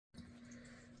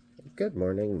Good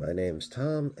morning, my name's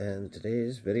Tom, and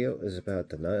today's video is about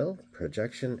denial,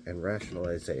 projection, and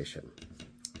rationalization.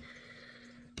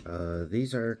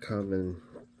 These are common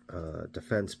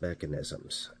defense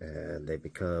mechanisms, and they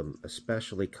become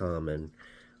especially common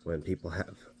when people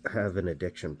have an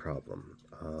addiction problem.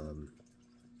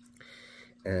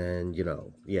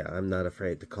 I'm not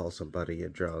afraid to call somebody a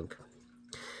drunk,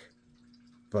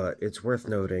 but it's worth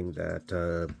noting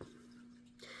that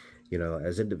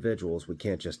as individuals, we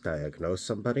can't just diagnose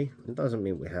somebody. It doesn't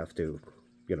mean we have to,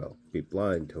 be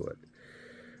blind to it.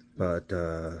 But,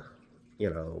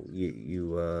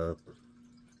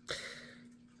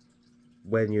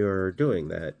 when you're doing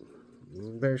that,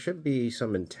 there should be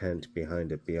some intent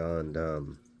behind it beyond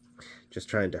just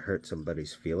trying to hurt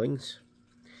somebody's feelings.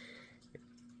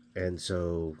 And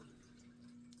so,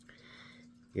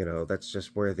 that's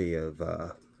just worthy of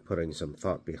putting some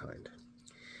thought behind.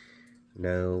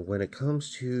 Now, when it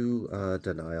comes to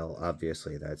denial,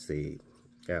 obviously that's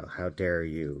how dare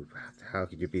you? How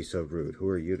could you be so rude? Who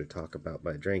are you to talk about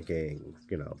my drinking?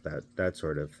 That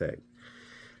sort of thing.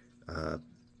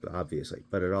 Obviously,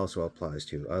 but it also applies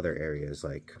to other areas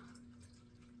like,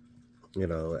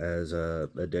 as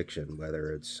addiction,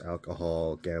 whether it's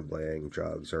alcohol, gambling,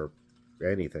 drugs, or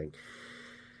anything.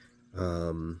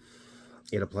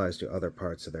 It applies to other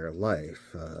parts of their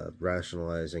life,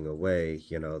 rationalizing away,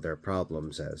 their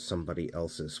problems as somebody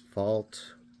else's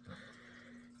fault,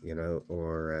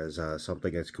 or as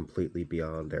something that's completely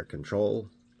beyond their control.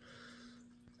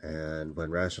 And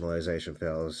when rationalization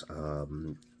fails,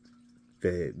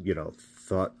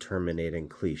 thought-terminating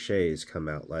cliches come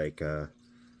out like, well,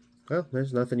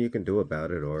 there's nothing you can do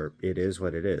about it, or it is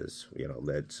what it is.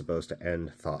 It's supposed to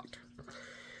end thought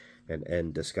and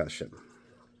end discussion.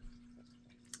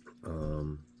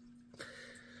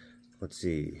 Let's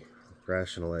see,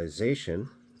 rationalization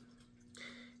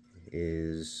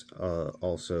is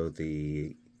also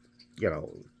it's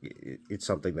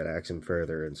something that acts in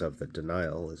furtherance of the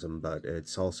denialism, but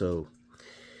it's also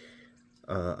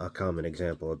a common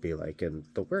example would be like in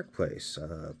the workplace.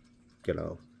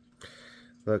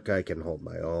 Look, I can hold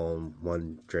my own.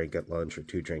 1 drink at lunch or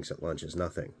 2 drinks at lunch is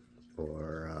nothing.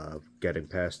 Or getting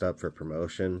passed up for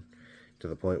promotion to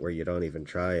the point where you don't even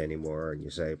try anymore, and you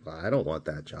say, well, I don't want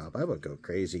that job, I would go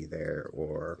crazy there.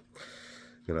 Or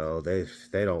they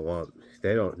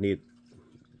don't need,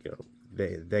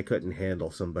 they couldn't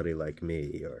handle somebody like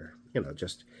me, or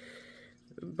just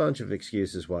a bunch of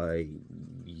excuses why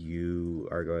you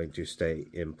are going to stay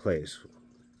in place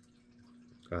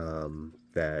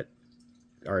that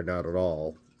are not at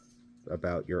all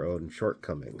about your own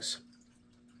shortcomings.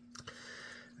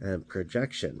 And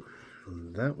projection,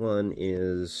 that one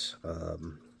is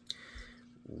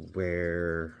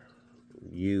where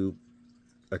you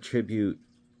attribute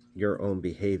your own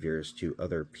behaviors to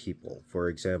other people. For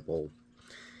example,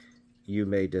 you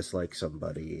may dislike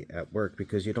somebody at work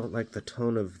because you don't like the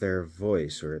tone of their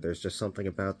voice, or there's just something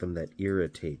about them that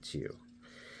irritates you.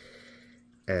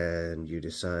 And you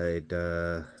decide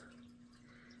that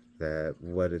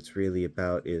what it's really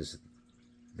about is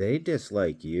they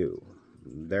dislike you.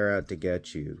 They're out to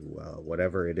get you,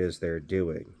 whatever it is they're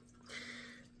doing.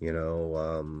 It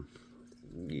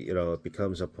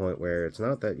becomes a point where it's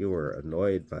not that you were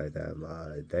annoyed by them.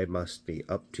 They must be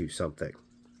up to something.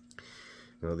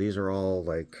 These are all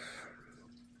like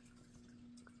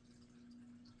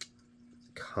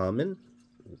common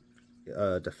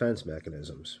defense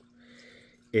mechanisms.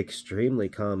 Extremely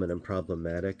common and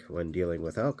problematic when dealing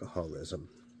with alcoholism.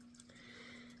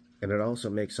 And it also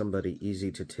makes somebody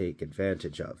easy to take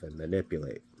advantage of and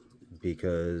manipulate,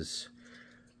 because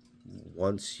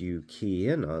once you key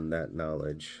in on that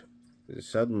knowledge,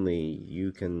 suddenly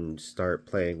you can start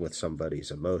playing with somebody's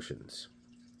emotions.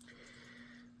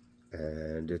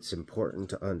 And it's important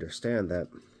to understand that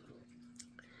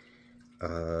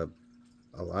a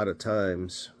lot of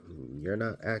times you're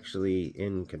not actually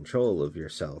in control of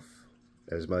yourself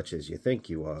as much as you think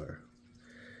you are,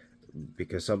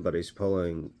 because somebody's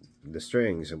pulling the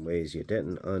strings in ways you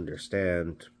didn't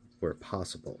understand were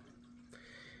possible.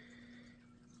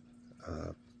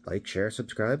 Like, share,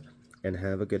 subscribe, and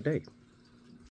have a good day.